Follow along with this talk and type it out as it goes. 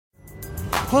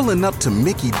Pulling up to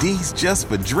Mickey D's just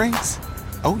for drinks?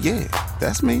 Oh yeah,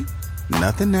 that's me.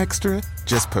 Nothing extra,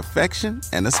 just perfection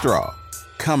and a straw.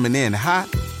 Coming in hot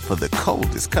for the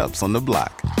coldest cups on the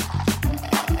block.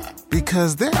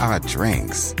 Because there are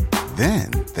drinks.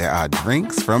 Then there are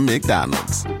drinks from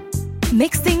McDonald's.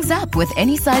 Mix things up with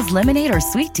any size lemonade or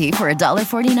sweet tea for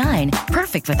 $1.49.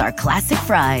 Perfect with our classic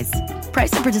fries.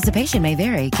 Price and participation may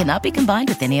vary. Cannot be combined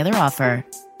with any other offer.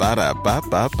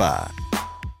 Ba-da-ba-ba-ba.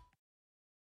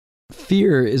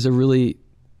 Fear is a really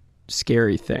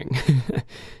scary thing. I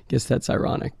guess that's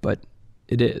ironic, but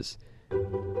it is.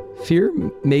 Fear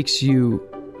makes you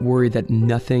worry that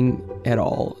nothing at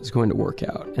all is going to work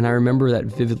out. And I remember that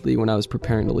vividly when I was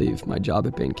preparing to leave my job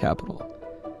at Bain Capital.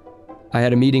 I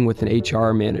had a meeting with an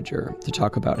HR manager to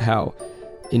talk about how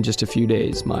in just a few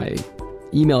days my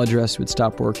email address would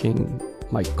stop working,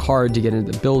 my card to get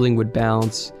into the building would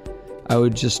bounce, I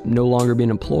would just no longer be an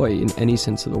employee in any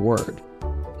sense of the word.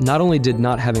 Not only did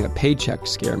not having a paycheck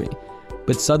scare me,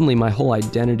 but suddenly my whole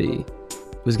identity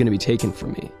was going to be taken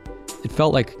from me. It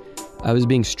felt like I was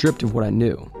being stripped of what I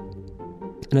knew.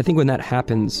 And I think when that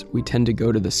happens, we tend to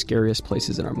go to the scariest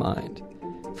places in our mind.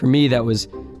 For me, that was,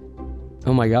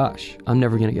 oh my gosh, I'm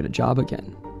never going to get a job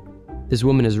again. This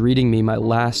woman is reading me my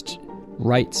last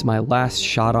rights, my last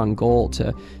shot on goal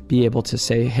to be able to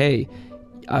say, hey,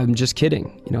 I'm just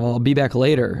kidding. I'll be back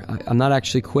later. I'm not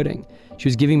actually quitting. She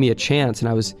was giving me a chance and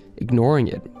I was ignoring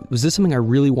it. Was this something I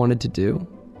really wanted to do?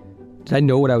 Did I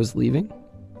know what I was leaving?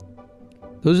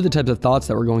 Those are the types of thoughts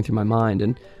that were going through my mind.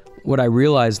 And what I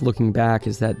realized looking back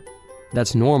is that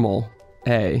that's normal,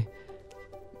 A.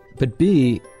 But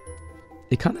B,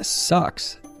 it kind of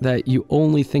sucks that you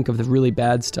only think of the really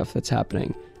bad stuff that's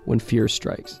happening when fear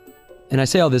strikes. And I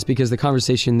say all this because the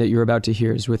conversation that you're about to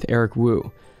hear is with Eric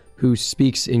Wu, who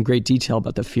speaks in great detail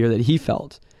about the fear that he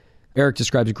felt. Eric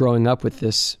describes growing up with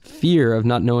this fear of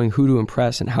not knowing who to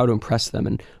impress and how to impress them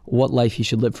and what life he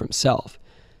should live for himself.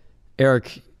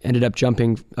 Eric ended up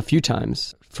jumping a few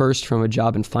times, first from a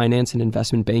job in finance and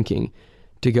investment banking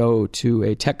to go to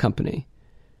a tech company.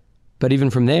 But even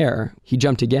from there, he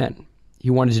jumped again. He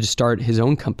wanted to start his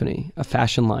own company, a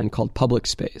fashion line called Public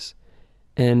Space.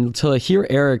 And to hear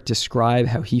Eric describe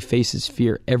how he faces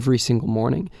fear every single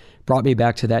morning brought me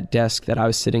back to that desk that I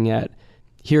was sitting at,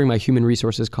 hearing my human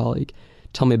resources colleague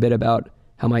tell me a bit about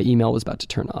how my email was about to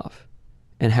turn off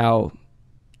and how,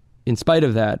 in spite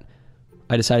of that,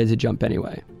 I decided to jump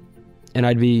anyway. And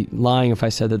I'd be lying if I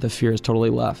said that the fear is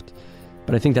totally left.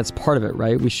 But I think that's part of it,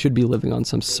 right? We should be living on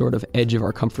some sort of edge of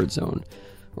our comfort zone,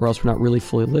 or else we're not really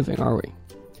fully living, are we?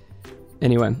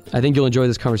 Anyway, I think you'll enjoy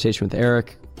this conversation with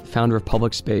Eric, founder of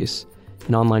Public Space,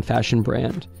 an online fashion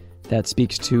brand that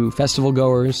speaks to festival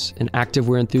goers and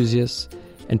activewear enthusiasts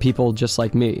and people just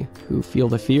like me who feel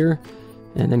the fear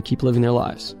and then keep living their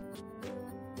lives.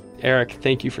 Eric,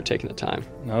 thank you for taking the time.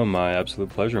 Oh, my absolute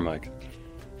pleasure, Mike.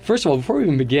 First of all, before we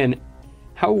even begin,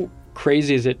 how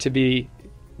crazy is it to be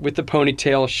with the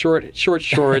ponytail, short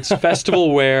shorts,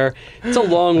 festival wear? It's a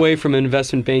long way from an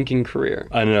investment banking career.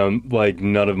 I know,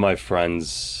 none of my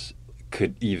friends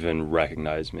could even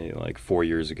recognize me 4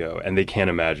 years ago, and they can't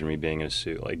imagine me being in a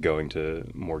suit, going to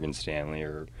Morgan Stanley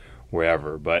or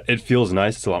wherever. But it feels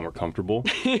nice. It's a lot more comfortable.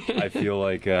 I feel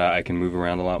like I can move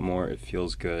around a lot more. It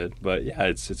feels good. But yeah,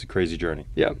 it's a crazy journey.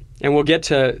 Yeah, and we'll get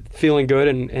to feeling good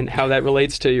and how that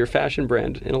relates to your fashion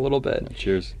brand in a little bit.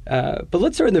 Cheers. But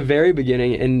let's start in the very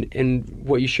beginning. And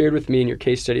what you shared with me in your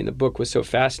case study in the book was so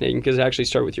fascinating because it actually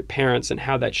started with your parents and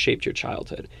how that shaped your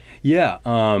childhood. Yeah,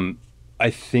 I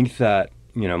think that,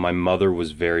 my mother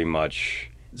was very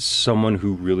much someone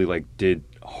who really did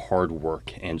hard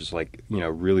work and just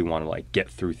really wanted to get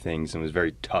through things and was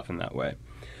very tough in that way.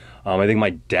 I think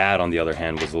my dad, on the other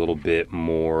hand, was a little bit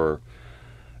more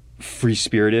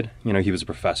free-spirited. He was a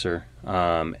professor.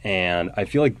 And I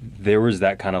feel like there was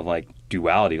that kind of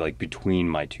duality between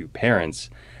my two parents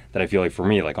that I feel like for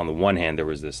me, on the one hand, there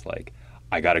was this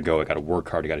I got to go, I got to work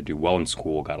hard, I got to do well in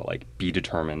school, got to be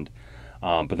determined.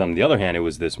 But then on the other hand, it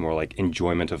was this more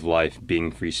enjoyment of life,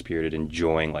 being free-spirited,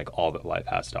 enjoying all that life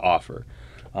has to offer.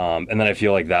 And then I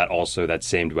feel like that also, that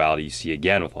same duality you see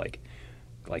again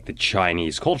with the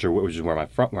Chinese culture, which is where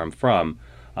I'm from,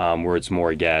 where it's more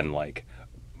again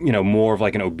more of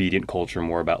an obedient culture,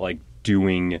 more about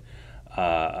doing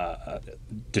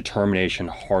determination,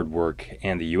 hard work,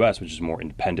 and the U.S., which is more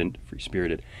independent,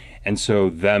 free-spirited. And so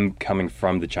them coming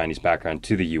from the Chinese background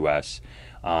to the U.S.,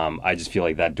 I just feel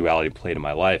like that duality played in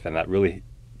my life, and that really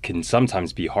can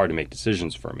sometimes be hard to make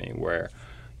decisions for me, where,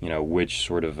 which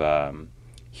sort of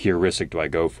heuristic do I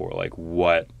go for?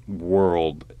 What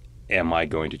world am I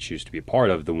going to choose to be a part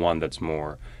of? The one that's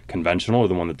more conventional or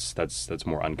the one that's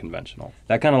more unconventional?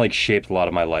 That kind of like shaped a lot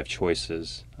of my life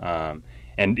choices, and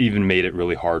even made it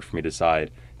really hard for me to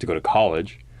decide to go to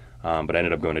college. But I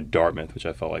ended up going to Dartmouth, which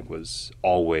I felt like was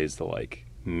always the like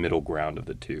middle ground of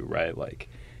the two, right? Like,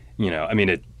 I mean,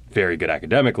 it's very good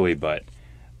academically, but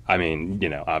I mean,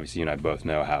 obviously you and I both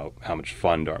know how much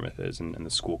fun Dartmouth is and the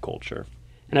school culture.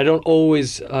 And I don't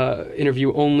always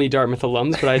interview only Dartmouth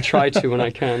alums, but I try to when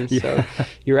I can. Yeah. So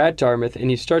you're at Dartmouth and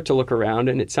you start to look around,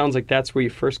 and it sounds like that's where you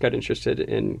first got interested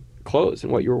in clothes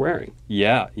and what you were wearing.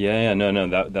 Yeah.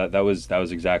 No, that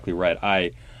was exactly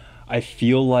right. I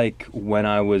feel like when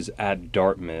I was at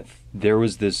Dartmouth, there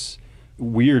was this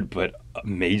weird but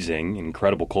amazing,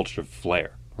 incredible culture of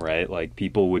flair, right? Like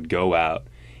people would go out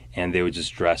and they would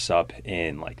just dress up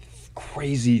in like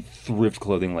crazy thrift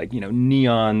clothing, like,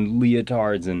 neon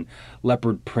leotards and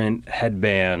leopard print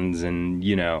headbands and,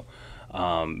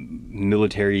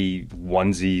 military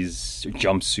onesies,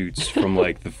 jumpsuits from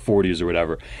like the 40s or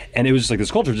whatever. And it was just like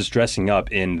this culture of just dressing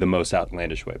up in the most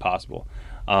outlandish way possible.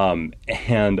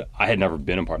 And I had never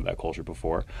been a part of that culture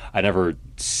before. I'd never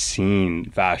seen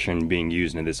fashion being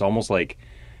used in this, almost like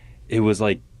it was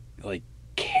like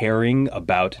caring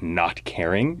about not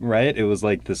caring, right? It was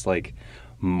like this like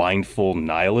mindful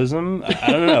nihilism.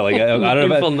 I don't know. Like I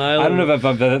don't know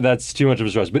if that's too much of a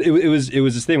stretch, but it was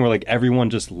this thing where like everyone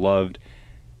just loved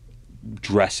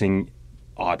dressing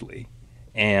oddly,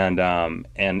 and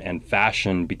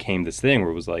fashion became this thing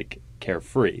where it was like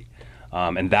carefree.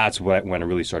 And that's when I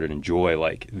really started to enjoy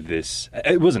like this.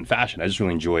 It wasn't fashion. I just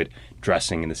really enjoyed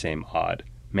dressing in the same odd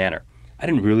manner. I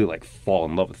didn't really like fall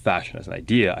in love with fashion as an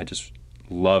idea. I just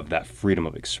loved that freedom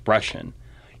of expression.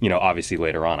 Obviously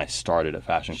later on I started a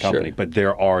fashion company, sure. But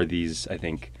there are these, I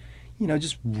think,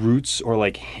 just roots or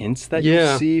like hints that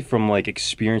you see from like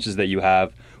experiences that you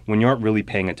have when you aren't really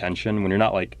paying attention, when you're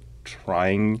not like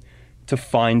trying to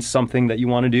find something that you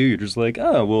want to do. You're just like,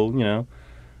 oh, well,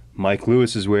 Mike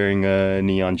Lewis is wearing a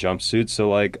neon jumpsuit, so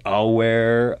like I'll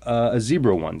wear a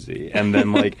zebra onesie, and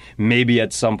then like maybe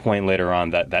at some point later on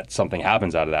that something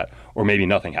happens out of that, or maybe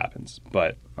nothing happens.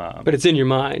 But it's in your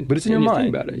mind. But it's in your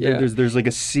mind. Think about it. Yeah. There's like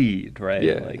a seed, right?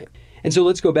 Yeah. Like, and so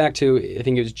let's go back to, I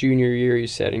think it was junior year, you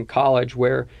said, in college,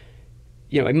 where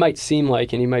it might seem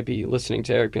like, and you might be listening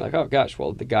to Eric being like, oh gosh,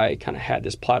 well, the guy kind of had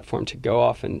this platform to go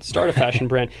off and start a fashion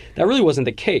brand. That really wasn't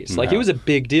the case. Like, it was a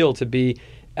big deal to be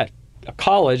at a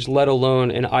college, let alone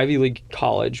an Ivy League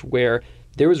college, where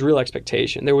there was real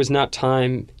expectation. There was not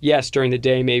time, yes, during the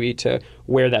day maybe to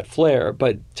wear that flair,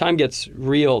 but time gets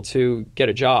real to get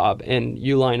a job, and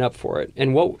you line up for it.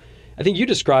 And what I think you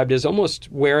described as almost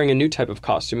wearing a new type of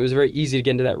costume. It was very easy to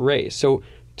get into that race. So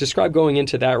describe going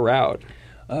into that route.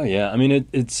 Oh yeah, I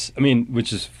mean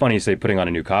which is funny to say, putting on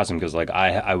a new costume, because like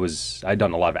I'd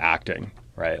done a lot of acting,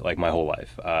 right, like my whole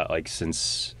life, like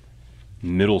since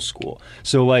middle school.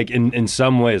 So like in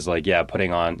some ways, like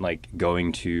putting on, like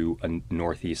going to a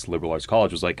Northeast liberal arts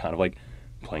college was like kind of like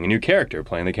playing a new character,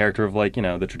 playing the character of like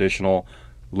the traditional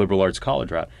liberal arts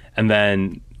college route, and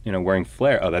then wearing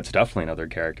flair. Oh, that's definitely another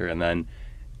character, and then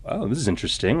oh, this is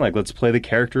interesting. Like let's play the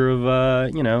character of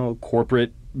a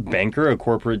corporate banker,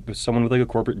 someone with like a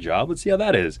corporate job. Let's see how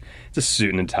that is. It's a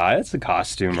suit and a tie. It's the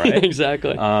costume, right?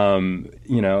 Exactly. And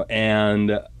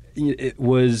it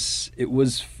was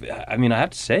I mean, I have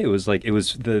to say, it was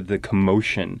the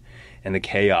commotion and the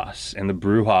chaos and the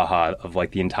brouhaha of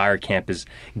like the entire campus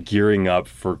gearing up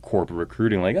for corporate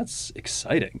recruiting. Like, that's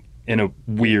exciting in a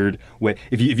weird way.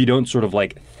 If you don't sort of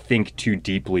like think too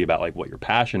deeply about like what your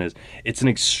passion is, it's an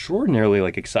extraordinarily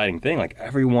like exciting thing. Like,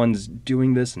 everyone's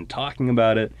doing this and talking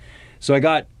about it. So I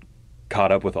got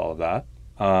caught up with all of that.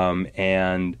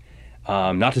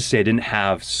 Not to say I didn't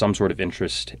have some sort of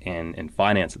interest in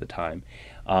finance at the time,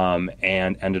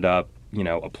 and ended up,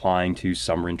 applying to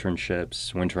summer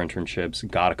internships, winter internships,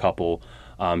 got a couple.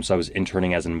 So I was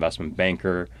interning as an investment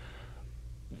banker.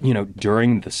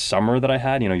 During the summer that I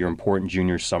had, your important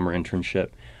junior summer internship,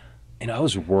 I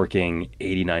was working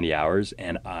 80, 90 hours,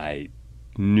 and I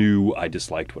knew I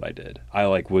disliked what I did. I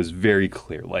was very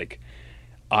clear,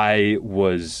 I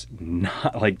was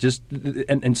not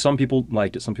and some people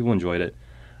liked it, some people enjoyed it.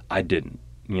 I didn't,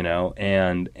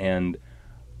 and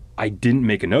I didn't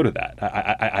make a note of that.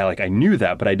 I knew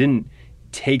that, but I didn't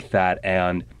take that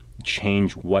and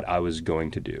change what I was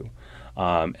going to do.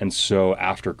 And so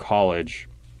after college,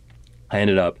 I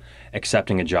ended up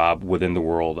accepting a job within the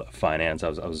world of finance. I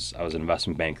was an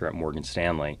investment banker at Morgan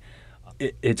Stanley.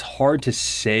 It's hard to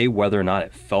say whether or not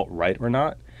it felt right or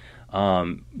not.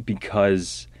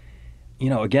 Because,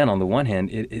 again, on the one hand,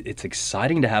 it's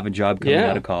exciting to have a job coming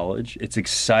out of college. It's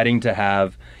exciting to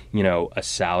have, a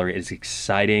salary. It's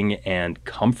exciting and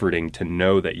comforting to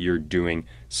know that you're doing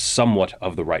somewhat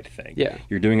of the right thing. Yeah.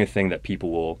 You're doing a thing that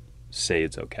people will say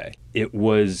it's okay. It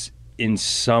was in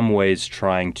some ways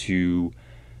trying to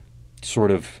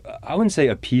sort of, I wouldn't say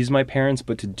appease my parents,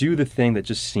 but to do the thing that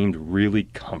just seemed really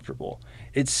comfortable.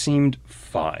 It seemed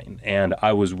fine, and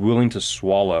I was willing to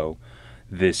swallow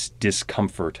this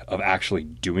discomfort of actually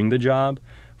doing the job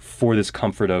for this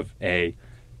comfort of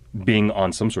being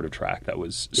on some sort of track that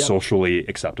was socially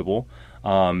acceptable,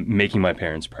 making my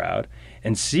parents proud,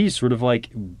 and C, sort of like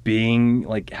being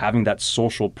like having that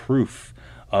social proof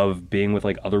of being with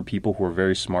like other people who are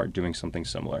very smart doing something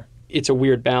similar. It's a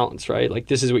weird balance, right? Like,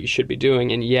 this is what you should be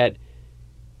doing, and yet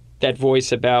that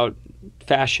voice about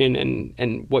fashion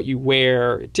and what you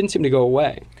wear, it didn't seem to go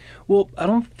away. Well, I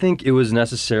don't think it was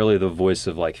necessarily the voice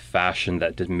of like fashion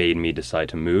that made me decide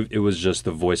to move. It was just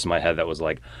the voice in my head that was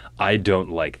like, I don't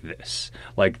like this.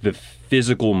 Like the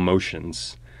physical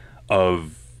motions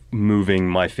of moving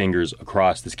my fingers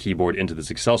across this keyboard into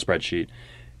this Excel spreadsheet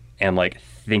and like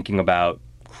thinking about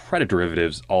credit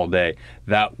derivatives all day,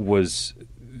 that was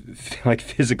like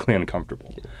physically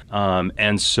uncomfortable.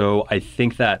 And so I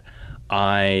think that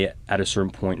I, at a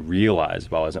certain point,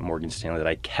 realized while I was at Morgan Stanley that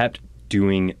I kept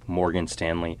doing Morgan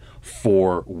Stanley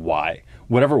for why,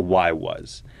 whatever why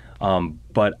was.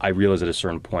 But I realized at a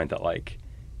certain point that like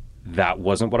that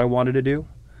wasn't what I wanted to do,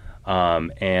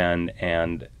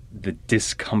 and the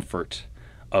discomfort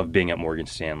of being at Morgan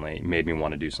Stanley made me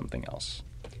want to do something else.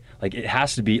 Like it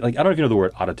has to be like, I don't know if you know the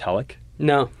word autotelic.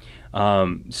 No.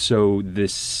 So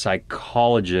this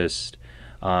psychologist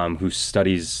who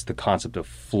studies the concept of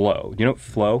flow. Do you know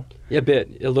flow? A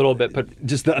little bit, but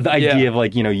just the idea of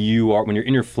like, you are, when you're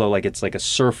in your flow, like it's like a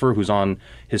surfer who's on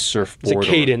his surfboard. It's a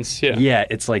cadence, Yeah,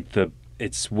 it's like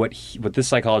it's what this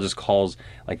psychologist calls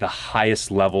like the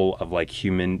highest level of like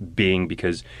human being,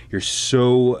 because you're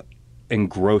so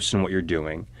engrossed in what you're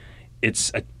doing.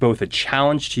 It's both a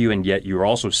challenge to you, and yet you're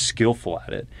also skillful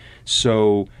at it.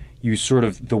 So you sort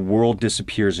of, the world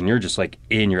disappears and you're just like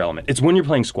in your element. It's when you're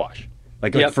playing squash.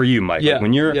 Like for you, Mike, like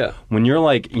when you're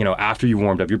like, after you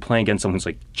warmed up, you're playing against someone who's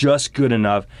like just good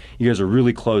enough, you guys are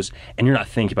really close, and you're not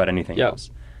thinking about anything else.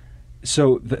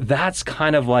 So that's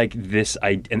kind of like this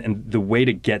idea, and the way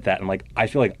to get that, and like I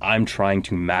feel like I'm trying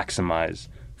to maximize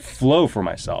flow for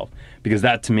myself, because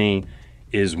that to me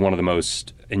is one of the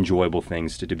most enjoyable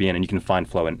things to be in, and you can find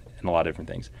flow in a lot of different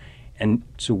things. And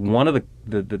so one of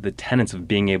the tenets of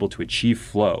being able to achieve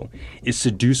flow is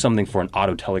to do something for an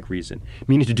autotelic reason,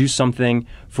 meaning to do something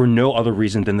for no other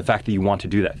reason than the fact that you want to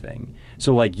do that thing.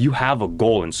 So like you have a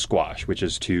goal in squash, which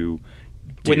is to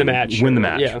win the match,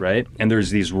 right? And there's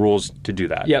these rules to do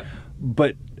that. Yep.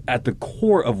 But at the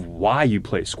core of why you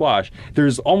play squash,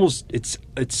 there's almost it's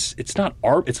not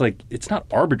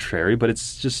arbitrary, but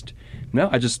it's just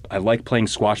I like playing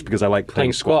squash because I like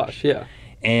playing squash. Yeah.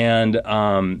 And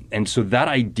so that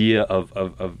idea of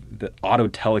the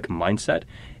autotelic mindset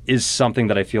is something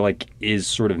that I feel like is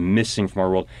sort of missing from our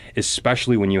world,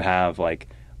 especially when you have like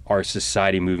our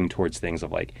society moving towards things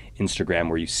of like Instagram,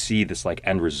 where you see this like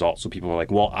end result. So people are like,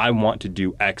 well, I want to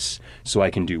do X so I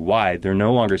can do Y. They're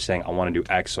no longer saying I want to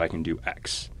do X so I can do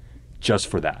X, just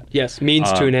for that. Yes,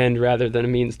 means to an end rather than a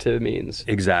means to means.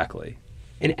 Exactly.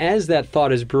 And as that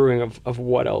thought is brewing of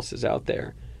what else is out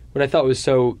there, what I thought was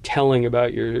so telling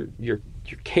about your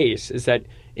case is that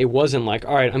it wasn't like,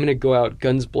 all right, I'm going to go out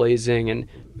guns blazing, and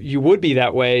you would be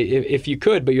that way if you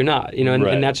could, but you're not,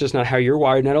 and that's just not how you're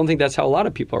wired, and I don't think that's how a lot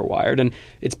of people are wired. And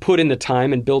it's put in the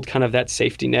time and build kind of that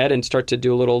safety net and start to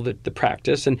do a little the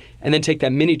practice and then take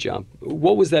that mini jump.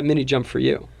 What was that mini jump for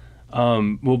you?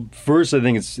 Well, first, I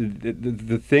think it's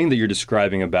the thing that you're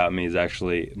describing about me is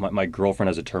actually, my girlfriend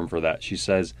has a term for that. She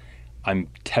says, I'm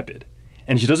tepid.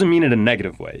 And she doesn't mean it in a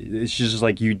negative way. It's just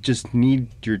like you just need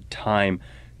your time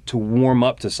to warm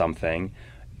up to something,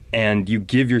 and you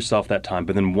give yourself that time.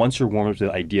 But then once you're warm up to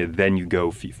the idea, then you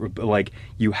go like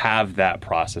you have that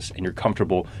process, and you're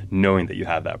comfortable knowing that you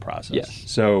have that process. Yes.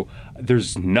 So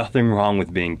there's nothing wrong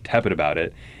with being tepid about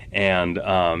it. And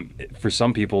for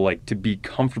some people, like to be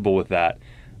comfortable with that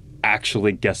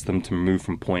actually gets them to move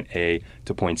from point A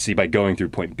to point C by going through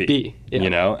point B.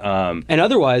 And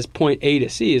otherwise, point A to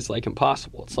C is like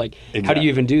impossible. It's like, exactly. How do you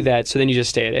even do that? So then you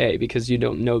just stay at A because you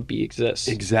don't know B exists.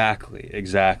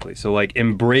 Exactly. So like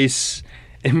embrace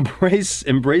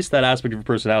that aspect of your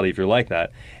personality if you're like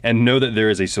that, and know that there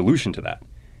is a solution to that,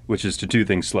 which is to do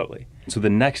things slowly. So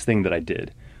the next thing that I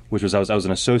did, which was I was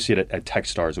an associate at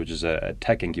Techstars, which is a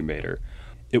tech incubator.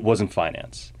 It wasn't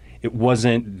finance. It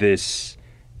wasn't this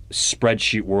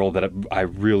spreadsheet world that I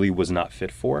really was not fit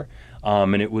for.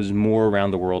 And it was more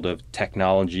around the world of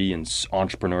technology and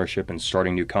entrepreneurship and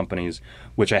starting new companies,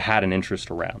 which I had an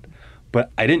interest around.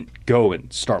 But I didn't go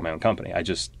and start my own company. I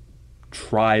just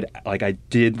tried, like I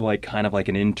did like kind of like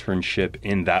an internship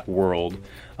in that world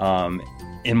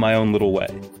in my own little way.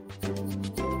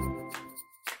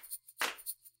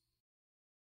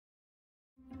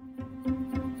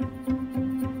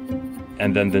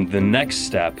 And then the next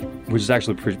step, which is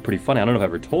actually pretty funny, I don't know if I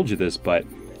ever told you this, but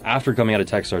after coming out of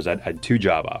Techstars, I had 2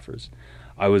 job offers.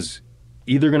 I was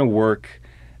either going to work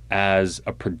as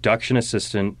a production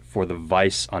assistant for the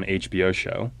Vice on HBO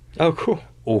show. Oh, cool.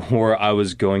 Or I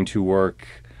was going to work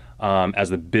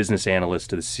as the business analyst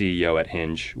to the CEO at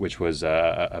Hinge, which was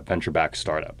a venture-backed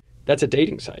startup. That's a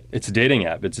dating site. It's a dating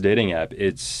app.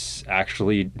 It's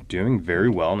actually doing very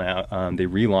well now. They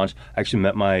relaunched. I actually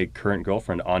met my current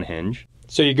girlfriend on Hinge.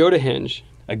 So you go to Hinge.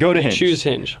 I go to Hinge. Choose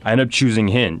Hinge. I end up choosing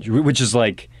Hinge, which is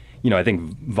like, I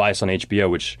think Vice on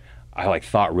HBO, which I like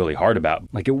thought really hard about.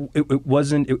 Like it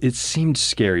wasn't, it seemed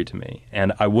scary to me.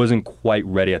 And I wasn't quite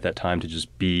ready at that time to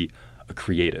just be a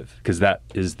creative, because that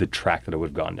is the track that I would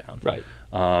have gone down. Right.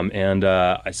 And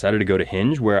I decided to go to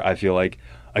Hinge, where I feel like,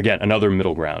 again, another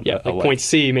middle ground. Yeah, like point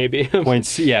C maybe. Point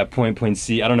C, yeah, point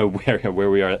C. I don't know where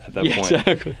we are at that point.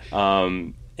 Exactly.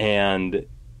 And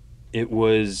it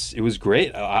was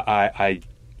great. I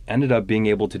ended up being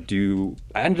able to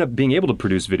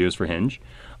produce videos for Hinge.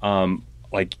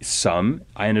 Like some,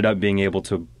 I ended up being able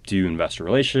to do investor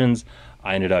relations.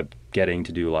 I ended up getting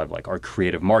to do a lot of like our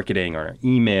creative marketing, our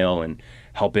email, and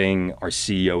helping our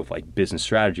CEO with like business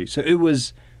strategy. So it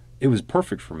was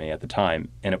perfect for me at the time,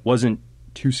 and it wasn't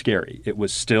too scary. It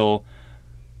was still,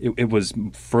 it was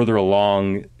further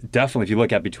along. Definitely, if you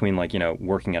look at between like,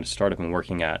 working at a startup and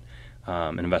working at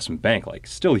an investment bank, like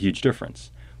still a huge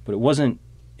difference. But it wasn't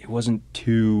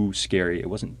too scary. It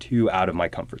wasn't too out of my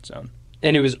comfort zone.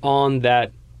 And it was on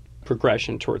that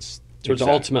progression towards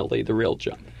Exactly. Ultimately the real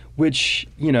jump. Which,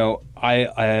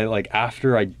 I like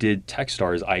after I did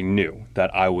Techstars, I knew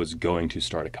that I was going to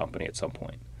start a company at some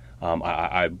point.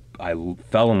 I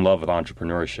fell in love with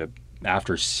entrepreneurship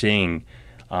after seeing,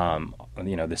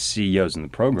 the CEOs in the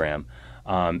program,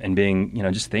 and being,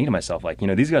 just thinking to myself, like,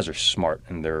 these guys are smart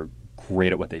and they're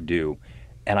great at what they do,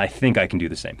 and I think I can do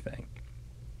the same thing.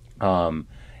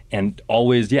 And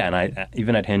always, and I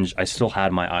even at Hinge, I still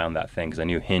had my eye on that thing, because I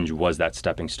knew Hinge was that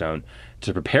stepping stone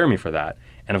to prepare me for that.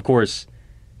 And of course,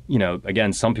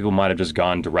 again, some people might have just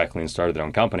gone directly and started their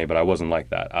own company, but I wasn't like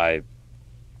that. I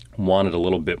wanted a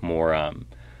little bit more of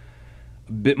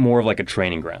like a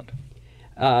training ground.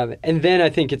 And then I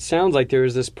think it sounds like there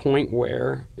was this point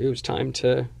where it was time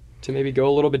to maybe go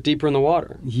a little bit deeper in the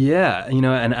water. Yeah,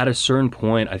 and at a certain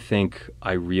point, I think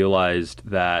I realized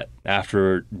that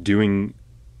after doing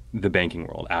the banking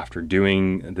world, after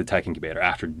doing the tech incubator,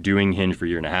 after doing Hinge for a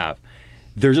year and a half,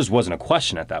 there just wasn't a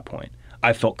question at that point.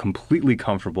 I felt completely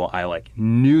comfortable. I like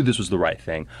knew this was the right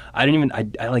thing. I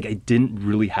didn't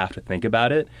really have to think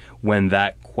about it when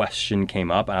that question came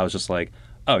up. And I was just like,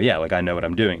 oh yeah, like I know what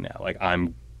I'm doing now. Like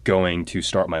I'm going to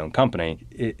start my own company.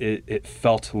 It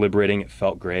felt liberating. It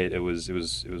felt great. It was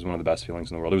one of the best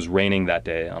feelings in the world. It was raining that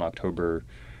day on October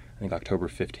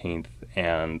 15th,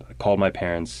 and I called my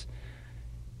parents.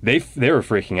 They were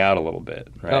freaking out a little bit,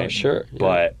 right? Oh, sure. Yeah.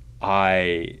 But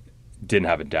I didn't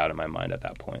have a doubt in my mind at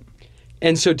that point.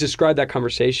 And so describe that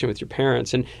conversation with your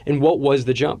parents, and what was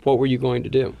the jump? What were you going to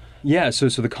do? Yeah, so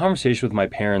the conversation with my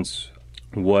parents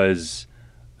was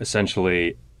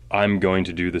essentially, I'm going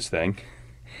to do this thing,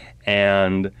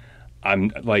 and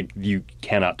I'm like, you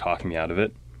cannot talk me out of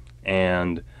it.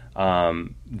 And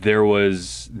there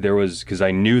was because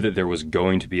I knew that there was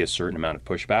going to be a certain amount of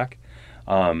pushback.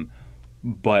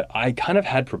 But I kind of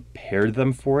had prepared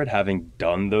them for it, having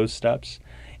done those steps.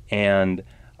 And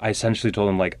I essentially told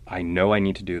them, like, I know I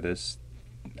need to do this.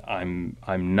 I'm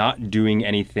not doing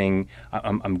anything.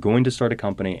 I'm going to start a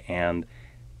company, and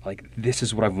like this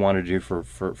is what I've wanted to do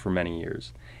for many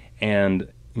years. And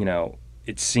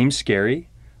it seems scary,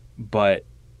 but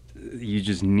you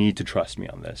just need to trust me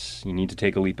on this. You need to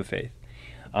take a leap of faith.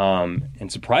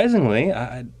 And surprisingly,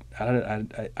 I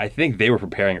think they were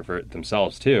preparing it for it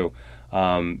themselves too.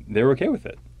 They were okay with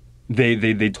it.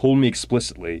 They told me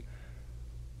explicitly,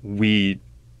 we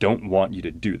don't want you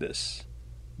to do this,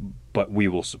 but we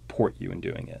will support you in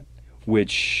doing it,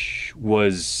 which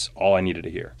was all I needed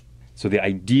to hear. So the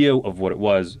idea of what it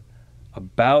was,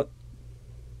 about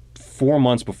 4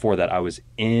 months before that, I was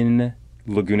in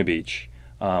Laguna Beach,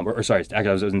 I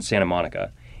was in Santa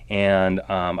Monica, and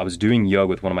I was doing yoga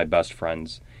with one of my best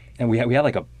friends, and we had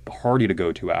like a party to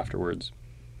go to afterwards.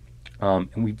 And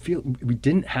we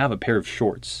didn't have a pair of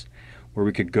shorts where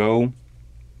we could go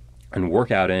and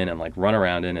work out in and like run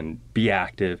around in and be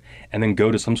active, and then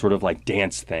go to some sort of like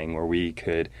dance thing where we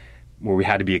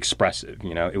had to be expressive.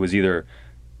 You know, it was either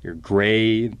your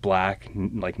gray, black,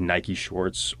 like Nike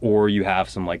shorts, or you have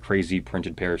some like crazy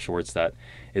printed pair of shorts that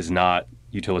is not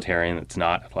utilitarian, it's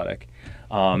not athletic.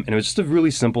 And it was just a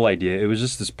really simple idea. It was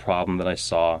just this problem that I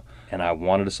saw, and I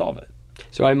wanted to solve it.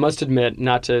 So I must admit,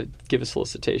 not to give a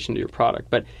solicitation to your product,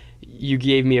 but you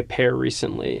gave me a pair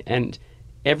recently, and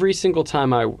every single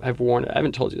time I've worn it, I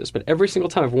haven't told you this, but every single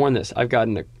time I've worn this, I've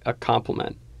gotten a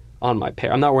compliment on my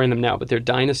pair. I'm not wearing them now, but they're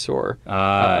dinosaur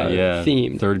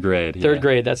themed. Third grade. Third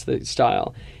grade, that's the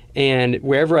style. And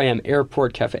wherever I am,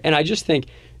 airport, cafe, and I just think,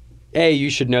 A, you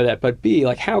should know that, but B,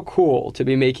 like, how cool to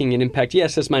be making an impact.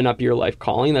 Yes, this might not be your life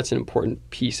calling. That's an important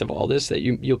piece of all this that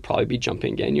you'll probably be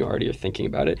jumping in. You already are thinking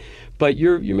about it. But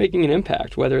you're making an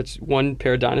impact, whether it's one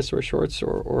pair of dinosaur shorts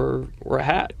or a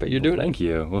hat, but you're doing it. Thank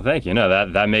you. Well, thank you. No,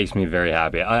 that makes me very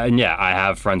happy. And yeah, I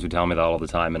have friends who tell me that all the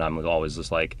time, and I'm always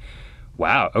just like,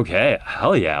 wow, okay,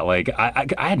 hell yeah. Like, I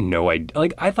had no idea.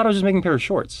 Like, I thought I was just making a pair of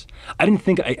shorts. I didn't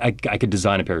think I could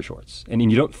design a pair of shorts. And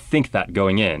you don't think that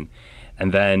going in.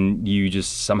 And then you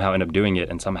just somehow end up doing it,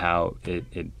 and somehow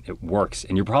it works.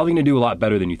 And you're probably going to do a lot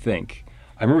better than you think.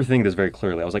 I remember thinking this very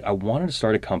clearly. I was like, I wanted to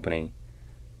start a company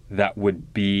that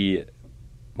would be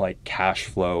like cash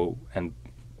flow and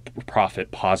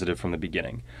profit positive from the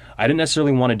beginning. I didn't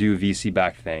necessarily want to do a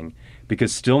VC-backed thing,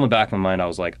 because still in the back of my mind, I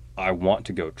was like, I want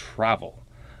to go travel.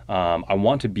 I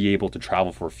want to be able to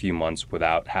travel for a few months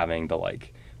without having the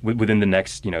like, within the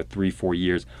next 3-4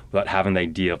 years, without having the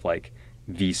idea of like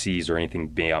VCs or anything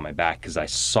being on my back, because I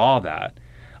saw that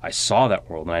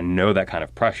world, and I know that kind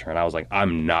of pressure, and I was like,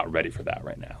 I'm not ready for that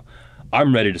right now.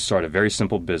 I'm ready to start a very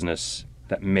simple business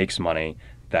that makes money,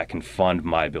 that can fund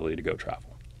my ability to go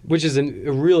travel. Which is a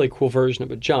really cool version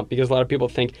of a jump, because a lot of people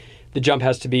think the jump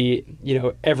has to be,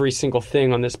 every single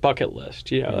thing on this bucket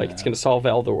list. Like it's going to solve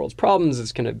all the world's problems.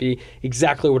 It's going to be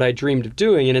exactly what I dreamed of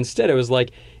doing. And instead it was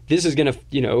like, this is going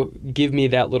to, give me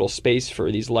that little space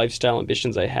for these lifestyle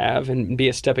ambitions I have and be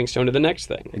a stepping stone to the next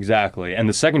thing. Exactly. And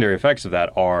the secondary effects of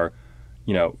that are,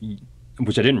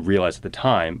 which I didn't realize at the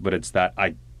time, but it's that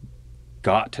I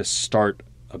got to start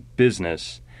a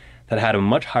business that had a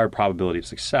much higher probability of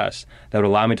success, that would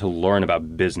allow me to learn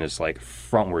about business like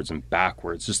frontwards and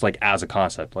backwards, just like as a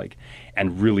concept, like,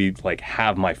 and really like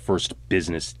have my first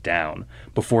business down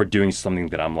before doing something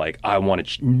that I'm like, I want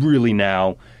to really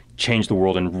now change the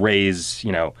world and raise,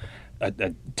 a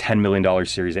 $10 million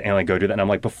series and like go do that. And I'm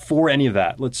like, before any of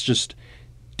that, let's just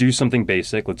do something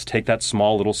basic. Let's take that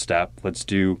small little step. Let's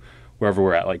do wherever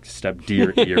we're at, like step D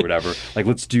or E or whatever. Like,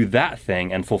 let's do that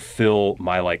thing and fulfill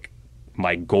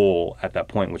my goal at that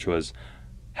point, which was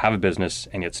have a business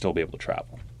and yet still be able to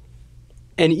travel.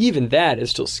 And even that is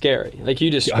still scary. Like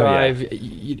you describe,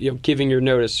 giving your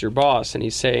notice to your boss, and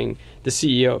he's saying, the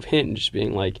CEO of Hinge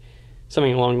being like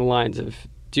something along the lines of,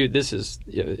 dude, this is,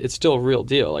 it's still a real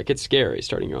deal. Like, it's scary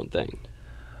starting your own thing.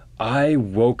 I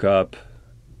woke up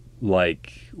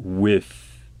like with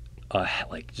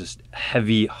just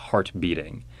heavy heart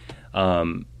beating.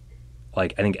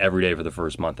 Like I think every day for the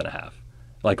first month and a half.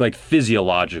 Like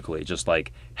physiologically, just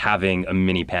like having a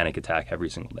mini panic attack every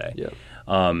single day. Yeah.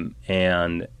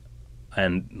 And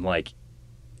like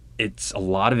it's a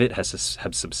lot of it has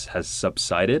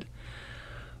subsided,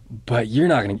 but you're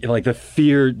not gonna like the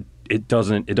fear. It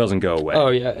doesn't go away. Oh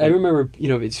yeah, I remember.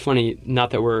 It's funny.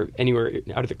 Not that we're anywhere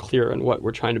out of the clear on what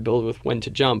we're trying to build with When to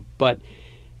Jump, but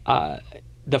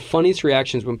the funniest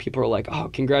reactions when people are like, "Oh,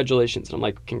 congratulations," and I'm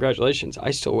like, "Congratulations!" I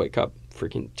still wake up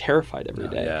freaking terrified every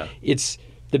day. Yeah. It's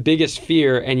the biggest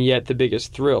fear and yet the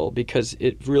biggest thrill, because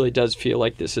it really does feel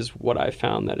like this is what I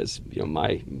found that is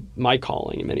my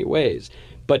calling in many ways.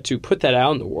 But to put that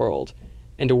out in the world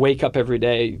and to wake up every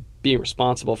day being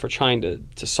responsible for trying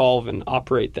to solve and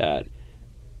operate that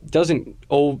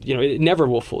it never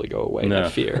will fully go away,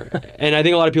 that fear. And I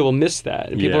think a lot of people miss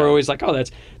that. And people are always like, oh,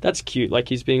 that's cute, like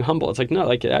he's being humble. It's like, no,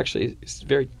 like it actually is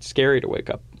very scary to wake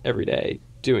up every day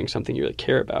doing something you really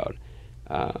care about.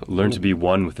 Learn to be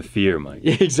one with the fear, Mike.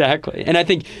 Exactly. And I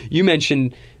think you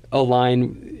mentioned a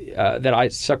line that I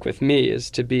stuck with me, is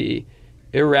to be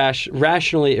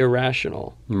rationally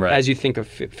irrational as you think of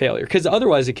failure, because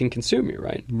otherwise it can consume you,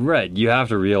 right? Right. You have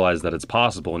to realize that it's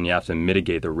possible, and you have to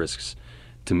mitigate the risks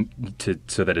to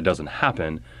so that it doesn't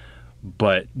happen.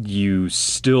 But you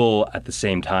still, at the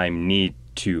same time, need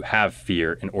to have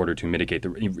fear in order to mitigate the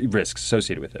risks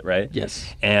associated with it, right?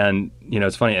 Yes. And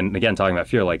it's funny. And again, talking about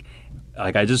fear, like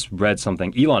I just read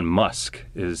something. Elon Musk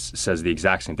says the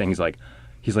exact same thing. He's like,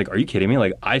 are you kidding me?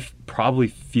 Like, I probably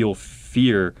feel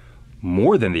fear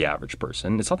more than the average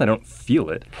person. It's not that I don't feel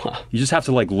it. You just have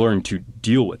to like learn to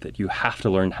deal with it. You have to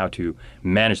learn how to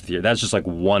manage the fear. That's just like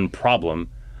one problem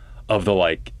of the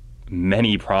like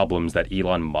many problems that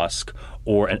Elon Musk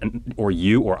or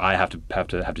you or I have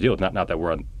to deal with. Not that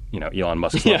we're on Elon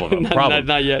Musk's level of a problem.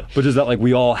 Not yet. But just that like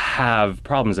we all have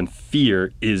problems, and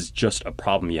fear is just a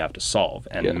problem you have to solve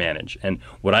and manage. And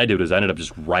what I did was I ended up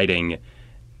just writing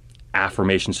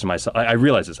affirmations to myself. I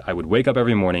realized this. I would wake up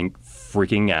every morning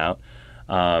freaking out.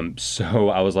 So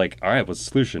I was like, all right, what's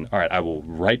the solution? All right, I will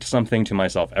write something to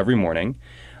myself every morning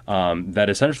that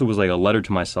essentially was like a letter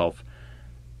to myself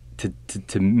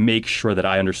to make sure that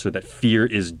I understood that fear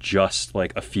is just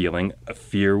like a feeling. A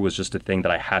fear was just a thing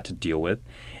that I had to deal with,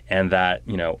 and that,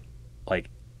 like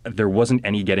there wasn't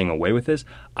any getting away with this.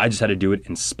 I just had to do it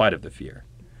in spite of the fear.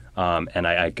 And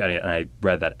I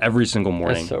read that every single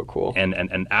morning. That's so cool.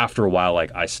 And after a while,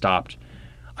 like I stopped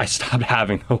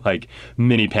having like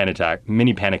mini panic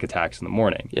attacks in the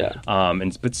morning. Yeah.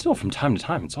 But still from time to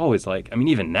time, it's always like, I mean,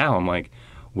 even now I'm like,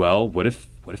 well, what if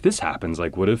this happens?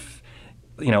 Like, what if,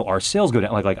 our sales go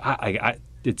down? Like I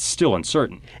it's still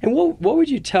uncertain. And what would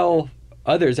you tell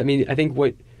others? I mean, I think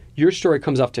what your story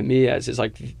comes off to me as is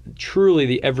like truly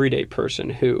the everyday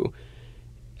person who,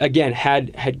 again,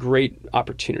 had great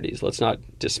opportunities. Let's not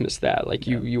dismiss that. Like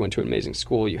you went to an amazing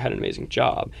school, you had an amazing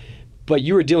job, but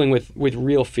you were dealing with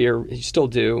real fear, you still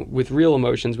do, with real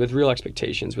emotions, with real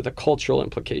expectations, with a cultural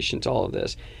implication to all of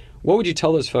this. What would you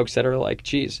tell those folks that are like,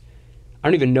 geez, I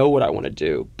don't even know what I want to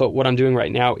do, but what I'm doing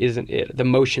right now isn't it. The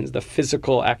motions, the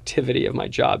physical activity of my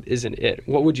job isn't it.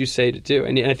 What would you say to do?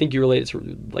 And I think you relate it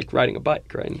to like riding a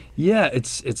bike, right? Yeah,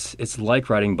 it's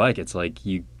like riding a bike. It's like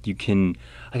you can.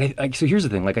 So here's the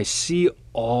thing. Like I see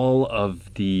all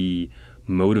of the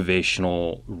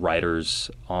motivational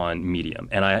writers on Medium,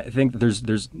 and I think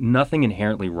there's nothing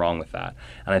inherently wrong with that.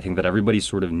 And I think that everybody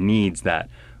sort of needs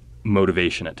that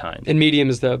motivation at times. And Medium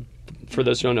is for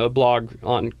those who don't know, a blog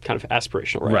on kind of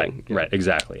aspirational writing. Right,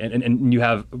 exactly. And you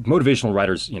have motivational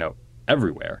writers,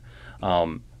 everywhere.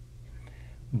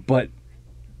 But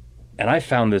I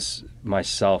found this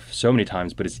myself so many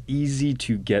times, but it's easy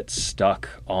to get stuck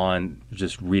on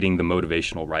just reading the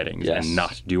motivational writings and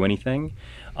not do anything.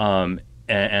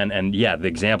 And yeah, the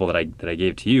example that I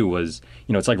gave to you was,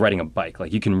 it's like riding a bike.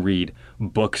 Like you can read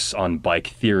books on bike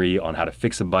theory, on how to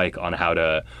fix a bike, on how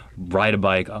to ride a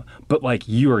bike, but like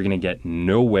you are going to get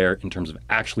nowhere in terms of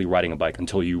actually riding a bike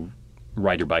until you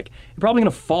ride your bike. You're probably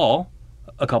going to fall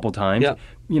a couple times,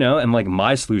 and like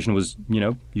my solution was,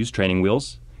 use training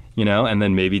wheels, and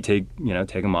then maybe take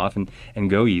them off and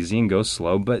go easy and go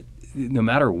slow. But no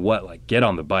matter what, like get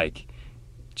on the bike,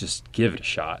 just give it a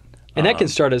shot. And that can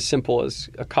start as simple as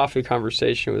a coffee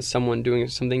conversation with someone doing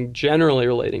something generally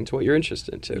relating to what you're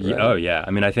interested in, right? Oh yeah.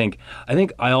 I mean,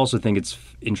 I also think it's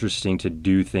interesting to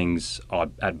do things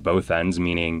at both ends,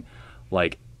 meaning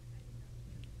like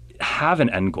have an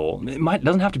end goal. It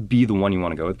doesn't have to be the one you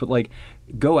want to go with, but like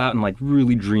go out and like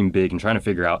really dream big and trying to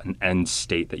figure out an end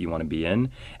state that you want to be in,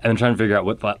 and then trying to figure out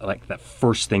what that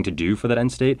first thing to do for that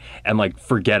end state, and like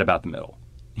forget about the middle.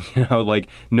 Like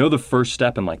know the first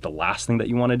step and like the last thing that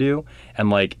you want to do, and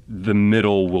like the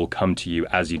middle will come to you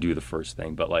as you do the first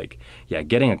thing. But like, yeah,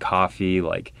 getting a coffee,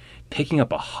 like picking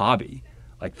up a hobby,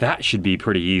 like that should be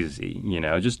pretty easy.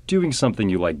 Just doing something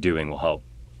you like doing will help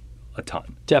a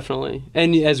ton. Definitely.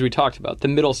 And as we talked about, the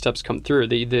middle steps come through.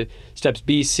 The steps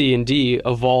B, C, and D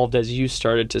evolved as you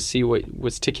started to see what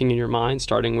was ticking in your mind,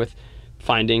 starting with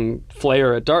finding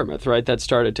flair at Dartmouth, right? That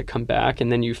started to come back,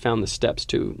 and then you found the steps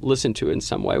to listen to it in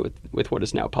some way with what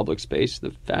is now Public Space,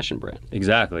 the fashion brand.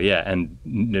 Exactly, yeah.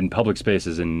 And Public Space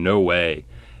is in no way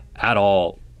at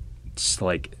all, it's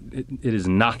like, it is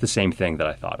not the same thing that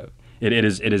I thought of. It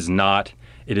is not.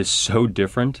 It is so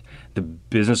different. The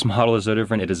business model is so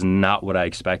different. It is not what I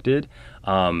expected.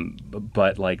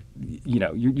 But like,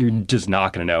 you're just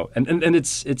not going to know. And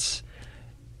it's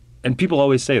and people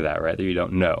always say that, right? That you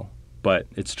don't know. But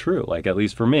it's true. Like, at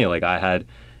least for me, like I had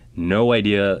no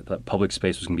idea that Public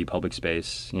Space was going to be Public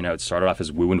Space. It started off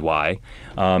as Woo and Why,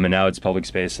 and now it's Public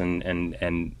Space,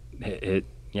 and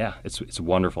it's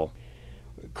wonderful.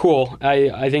 Cool.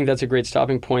 I think that's a great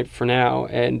stopping point for now.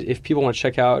 And if people want to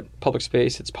check out Public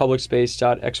Space, it's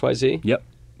publicspace.xyz. Yep.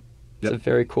 It's a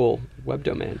very cool web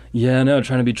domain. Yeah, no,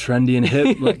 trying to be trendy and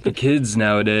hip like the kids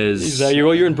nowadays. Exactly.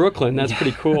 Well, you're in Brooklyn. That's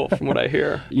pretty cool from what I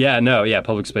hear.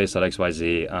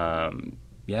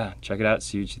 Publicspace.xyz. Check it out,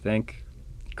 see what you think.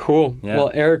 Cool. Yeah. Well,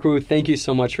 Eric Wu, thank you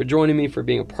so much for joining me, for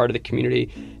being a part of the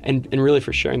community, and really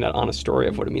for sharing that honest story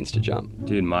of what it means to jump.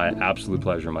 Dude, my absolute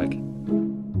pleasure, Mike.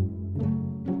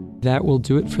 That will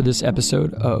do it for this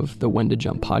episode of the When to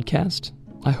Jump podcast.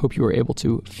 I hope you were able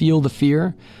to feel the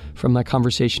fear from my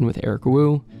conversation with Eric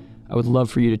Wu. I would love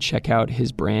for you to check out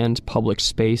his brand,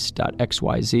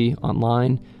 publicspace.xyz,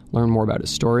 online, learn more about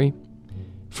his story.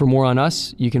 For more on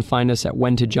us, you can find us at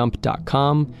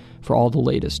whentojump.com for all the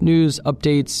latest news,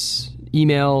 updates,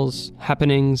 emails,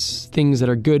 happenings, things that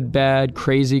are good, bad,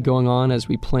 crazy going on as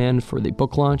we plan for the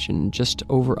book launch in just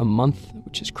over a month,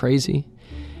 which is crazy.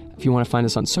 If you want to find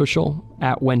us on social,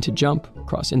 at whentojump,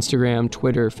 across Instagram,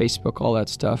 Twitter, Facebook, all that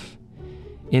stuff.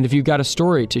 And if you've got a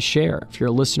story to share, if you're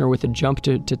a listener with a jump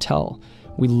to tell,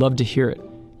 we'd love to hear it.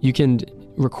 You can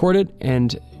record it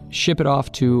and ship it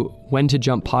off to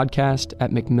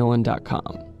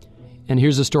whentojumppodcast@macmillan.com. And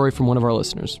here's a story from one of our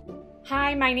listeners.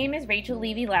 Hi, my name is Rachel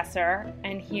Levy-Lesser,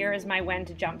 and here is my When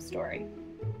to Jump story.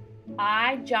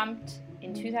 I jumped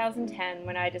in 2010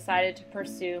 when I decided to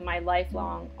pursue my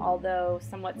lifelong, although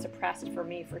somewhat suppressed for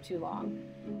me for too long,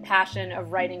 passion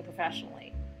of writing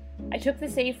professionally. I took the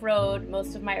safe road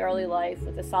most of my early life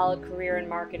with a solid career in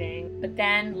marketing, but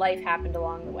then life happened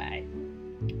along the way.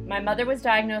 My mother was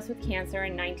diagnosed with cancer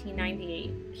in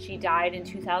 1998. She died in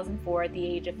 2004 at the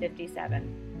age of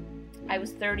 57. I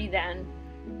was 30 then,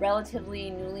 relatively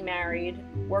newly married,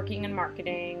 working in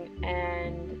marketing,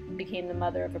 and became the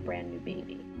mother of a brand new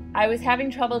baby. I was having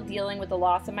trouble dealing with the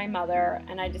loss of my mother,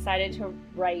 and I decided to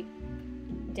write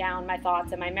down my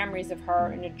thoughts and my memories of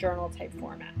her in a journal-type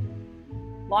format.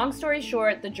 Long story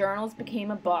short, the journals became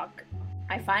a book.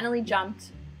 I finally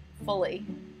jumped fully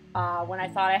when I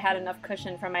thought I had enough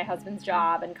cushion from my husband's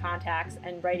job and contacts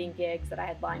and writing gigs that I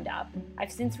had lined up.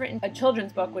 I've since written a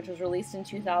children's book, which was released in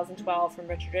 2012 from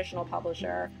a traditional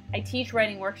publisher. I teach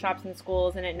writing workshops in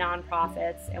schools and at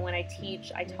nonprofits, and when I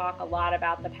teach, I talk a lot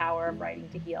about the power of writing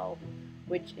to heal,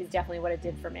 which is definitely what it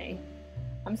did for me.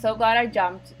 I'm so glad I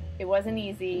jumped. It wasn't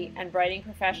easy, and writing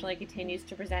professionally continues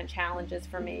to present challenges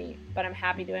for me, but I'm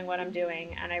happy doing what I'm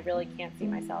doing, and I really can't see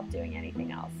myself doing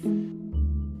anything else.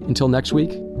 Until next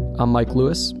week, I'm Mike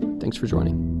Lewis. Thanks for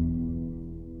joining.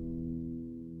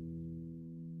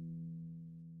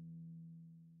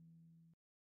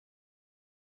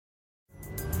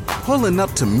 Pulling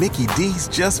up to Mickey D's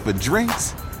just for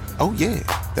drinks? Oh yeah,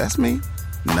 that's me.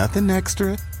 Nothing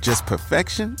extra, just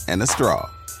perfection and a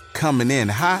straw. Coming in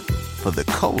hot for the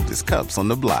coldest cups on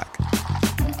the block.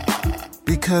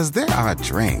 Because there are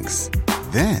drinks.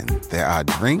 Then there are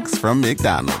drinks from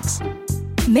McDonald's.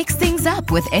 Mix things up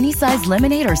with any size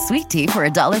lemonade or sweet tea for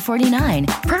 $1.49.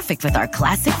 Perfect with our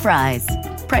classic fries.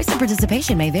 Price and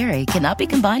participation may vary. Cannot be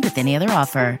combined with any other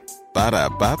offer.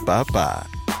 Ba-da-ba-ba-ba.